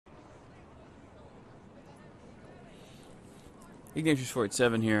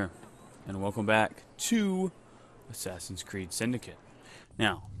Ignatius487 here, and welcome back to Assassin's Creed Syndicate.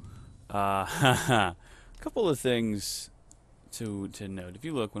 Now, a couple of things to note. If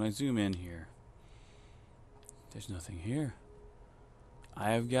you look, when I zoom in here, there's nothing here.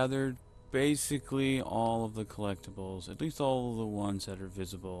 I have gathered basically all of the collectibles, at least all of the ones that are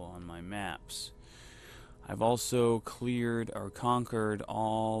visible on my maps. I've also cleared or conquered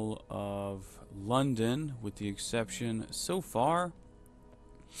all of London, with the exception, so far,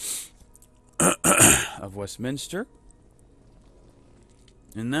 of Westminster.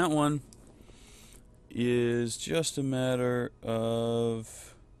 And that one is just a matter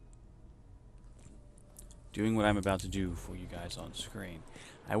of doing what I'm about to do for you guys on screen.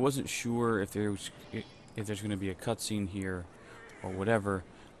 I wasn't sure if there's going to be a cutscene here or whatever.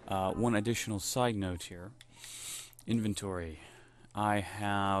 One additional side note here. Inventory. I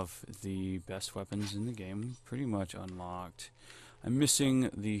have the best weapons in the game pretty much unlocked. I'm missing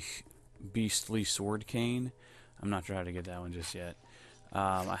the beastly sword cane. I'm not sure how to get that one just yet.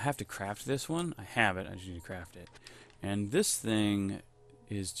 I have to craft this one. I have it. I just need to craft it. And this thing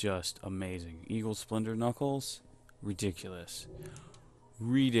is just amazing. Eagle Splendor Knuckles. Ridiculous.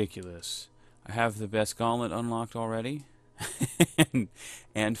 Ridiculous. I have the best gauntlet unlocked already.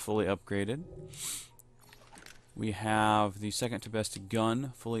 and fully upgraded. We have the second to best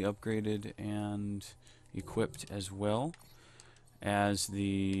gun fully upgraded and equipped, as well as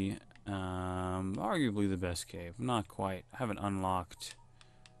the arguably the best cape. Not quite. I haven't unlocked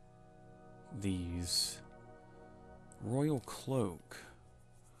these. Royal Cloak.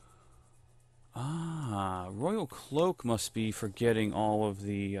 Royal Cloak must be for getting all of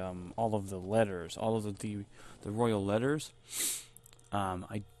the letters, all of the royal letters.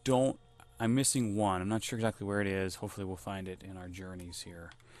 I'm missing one. I'm not sure exactly where it is. Hopefully we'll find it in our journeys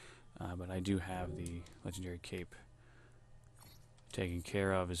here. But I do have the legendary cape taken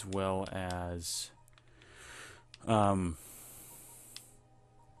care of, as well as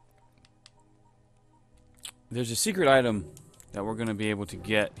there's a secret item that we're going to be able to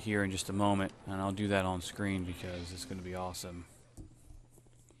get here in just a moment, and I'll do that on screen because it's going to be awesome.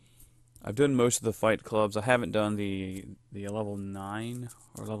 I've done most of the fight clubs. I haven't done the level 9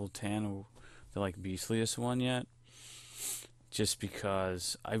 or level 10 or the beastliest one yet, just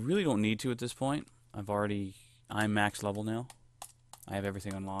because I really don't need to at this point. I'm max level now. I have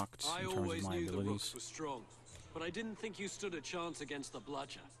everything unlocked in terms of my abilities. The Rooks were strong, but I didn't think you stood a chance against the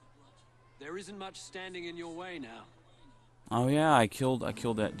Bludger. There isn't much standing in your way now. Oh yeah, I killed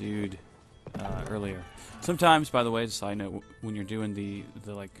that dude earlier. Sometimes, by the way, as a side note, when you're doing the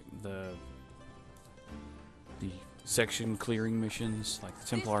section clearing missions, like the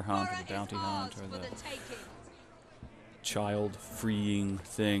Templar hunt or the bounty hunt or the child freeing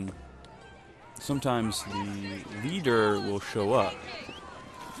thing, sometimes the leader will show up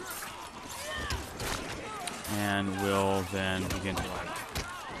and will then begin to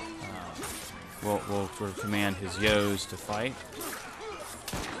will sort of command his Yos to fight.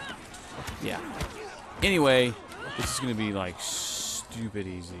 Yeah. Anyway, this is gonna be stupid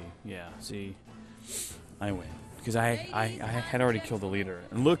easy. Yeah. See, I win because I had already killed the leader.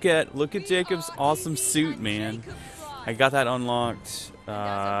 And look at Jacob's awesome suit, man. I got that unlocked.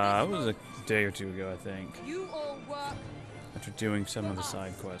 It was a day or two ago, I think. After doing some of the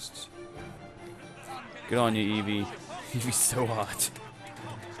side quests. Good on you, Evie. Evie's so hot.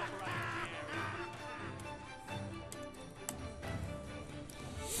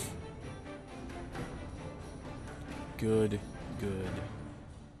 Good.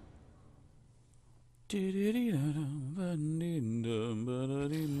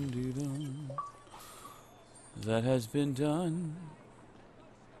 That has been done.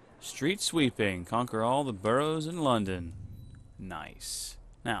 Street sweeping. Conquer all the boroughs in London. Nice.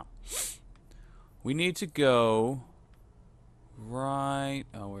 Now, we need to go right...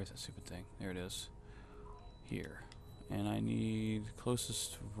 Oh, where's that stupid thing? There it is. Here. And I need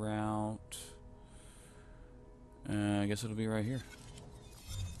closest route... I guess it'll be right here.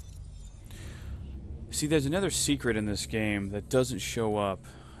 See, there's another secret in this game that doesn't show up,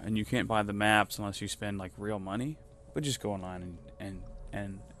 and you can't buy the maps unless you spend real money. But just go online and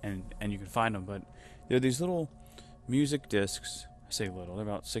you can find them. But there are these little music discs. I say little; they're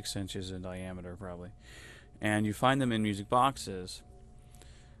about 6 inches in diameter, probably. And you find them in music boxes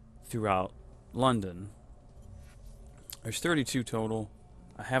throughout London. There's 32 total.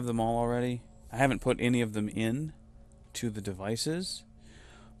 I have them all already. I haven't put any of them in to the devices.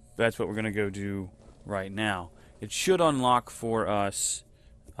 That's what we're going to go do right now. It should unlock for us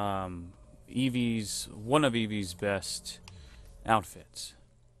one of Evie's best outfits.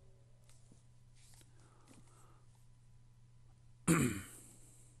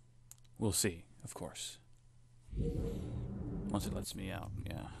 We'll see, of course. Once it lets me out.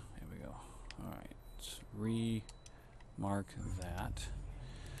 Yeah, here we go. Alright, let's remark that.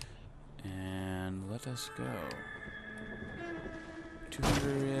 And let us go.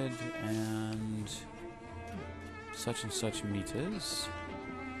 200 and such meters.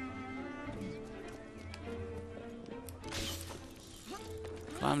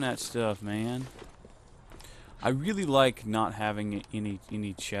 Climb that stuff, man. I really like not having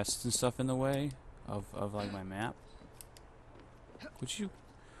any chests and stuff in the way of like my map. Would you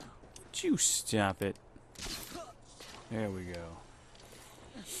stop it? There we go.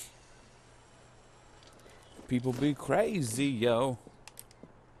 People be crazy, yo.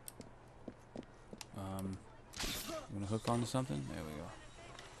 I'm gonna hook onto something. There we go.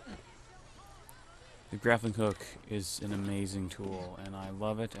 The grappling hook is an amazing tool, and I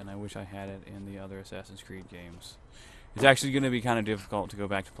love it, and I wish I had it in the other Assassin's Creed games. It's actually going to be kind of difficult to go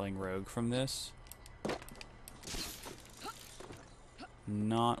back to playing Rogue from this.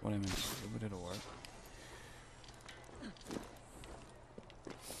 Not what I meant to do, but it'll work.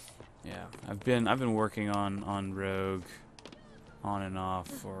 Yeah, I've been working on Rogue on and off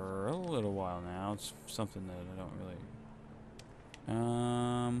for a little while now. It's something that I don't really.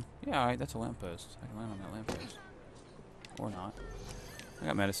 Yeah, alright, that's a lamppost. I can land on that lamppost. Or not. I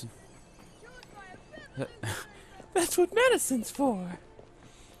got medicine. That's what medicine's for!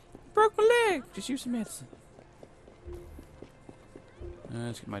 Broke my leg! Just use some medicine.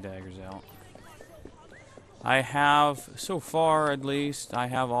 Let's get my daggers out. I have, so far at least, I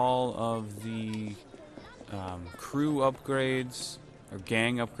have all of the crew upgrades, or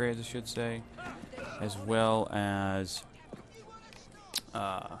gang upgrades I should say, as well as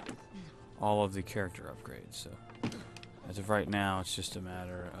all of the character upgrades. So as of right now, it's just a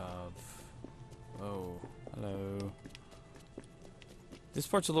matter of... Oh, hello. This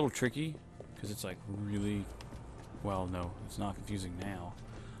part's a little tricky, because it's like really... Well, no, it's not confusing now.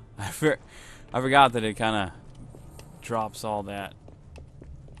 I forgot that it kind of drops all that...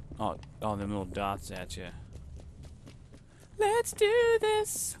 all them little dots at you. Let's do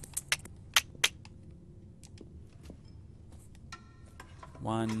this!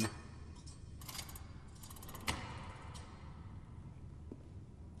 One...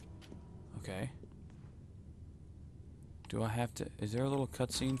 Okay. Do I have to... Is there a little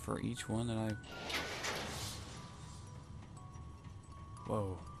cutscene for each one that I...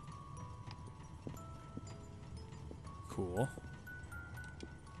 Whoa. Cool.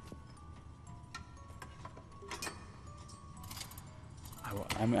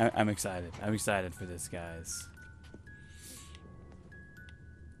 I'm excited. I'm excited for this, guys.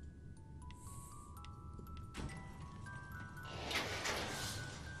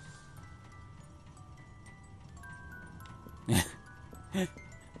 The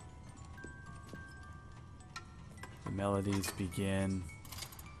melodies begin.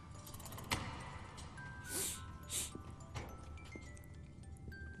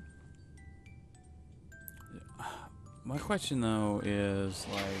 My question though is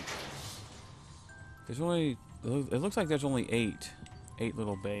like, there's only, it looks like there's only eight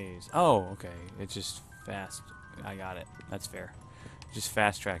little bays. Oh, okay. It's just fast. I got it. That's fair. It just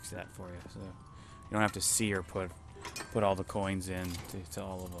fast tracks that for you, so you don't have to see or put all the coins in to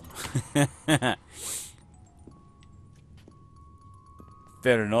all of them.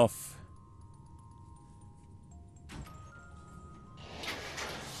 Fair enough.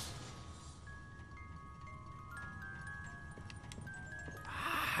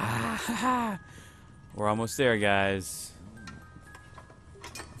 We're almost there, guys.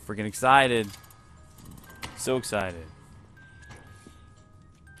 Freaking excited. So excited.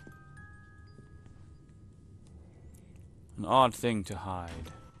 An odd thing to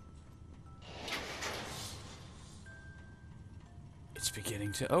hide. It's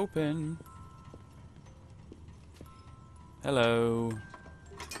beginning to open. Hello.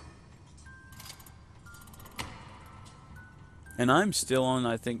 And I'm still on,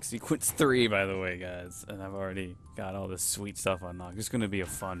 I think, sequence 3, by the way, guys. And I've already got all this sweet stuff unlocked. It's going to be a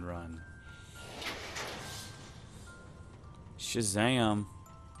fun run. Shazam.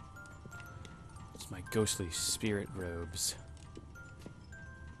 It's my ghostly spirit robes.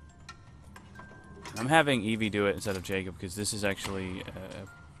 I'm having Evie do it instead of Jacob because this is actually a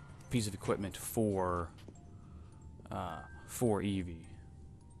piece of equipment for Evie.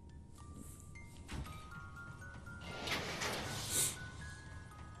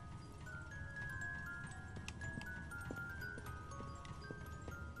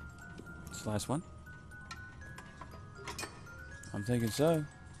 This last one? I'm thinking so.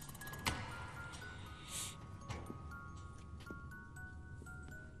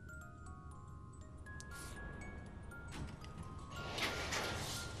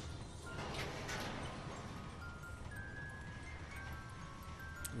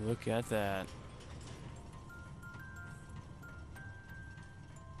 Look at that.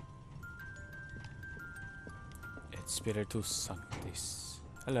 Et Spiritus Sanctis.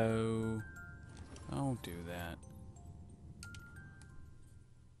 Hello. Don't do that.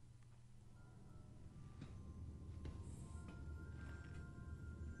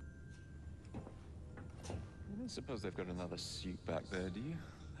 I don't suppose they've got another suit back there, do you?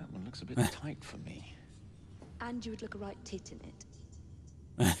 That one looks a bit tight for me. And you would look a right tit in it.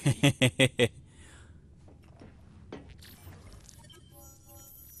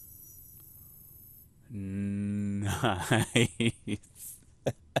 Nice.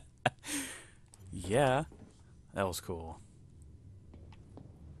 Yeah, that was cool.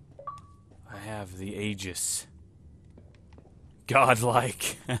 I have the Aegis.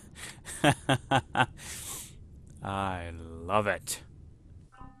 Godlike. I love it.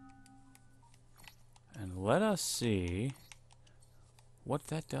 And let us see what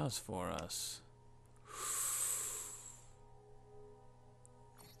that does for us.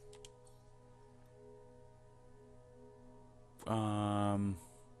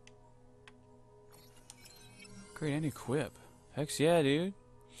 Great, and equip. Hex yeah, dude.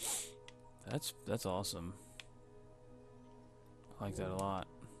 That's awesome. I like that a lot.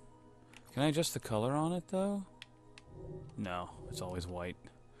 Can I adjust the color on it though? No, it's always white.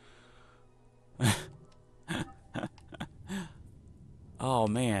 Oh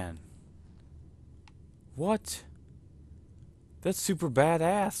man. What? That's super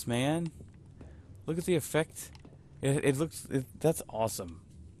badass, man. Look at the effect. It looks that's awesome.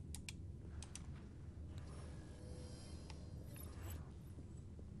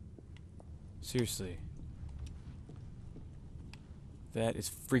 Seriously. That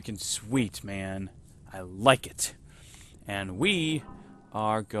is freaking sweet, man. I like it. And we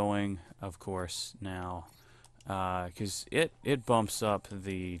are going, of course, now, because it bumps up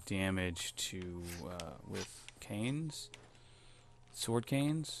the damage to, with canes, sword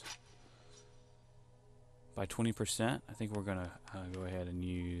canes, by 20%. I think we're going to go ahead and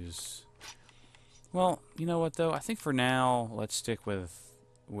use, well, you know what, though? I think for now, let's stick with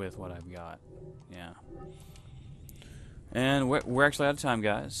what I've got. Yeah. And we're actually out of time,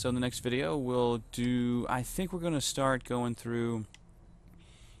 guys. So in the next video, we'll do... I think we're going to start going through...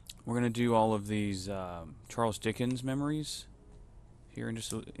 We're going to do all of these Charles Dickens memories here in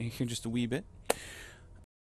just a wee bit.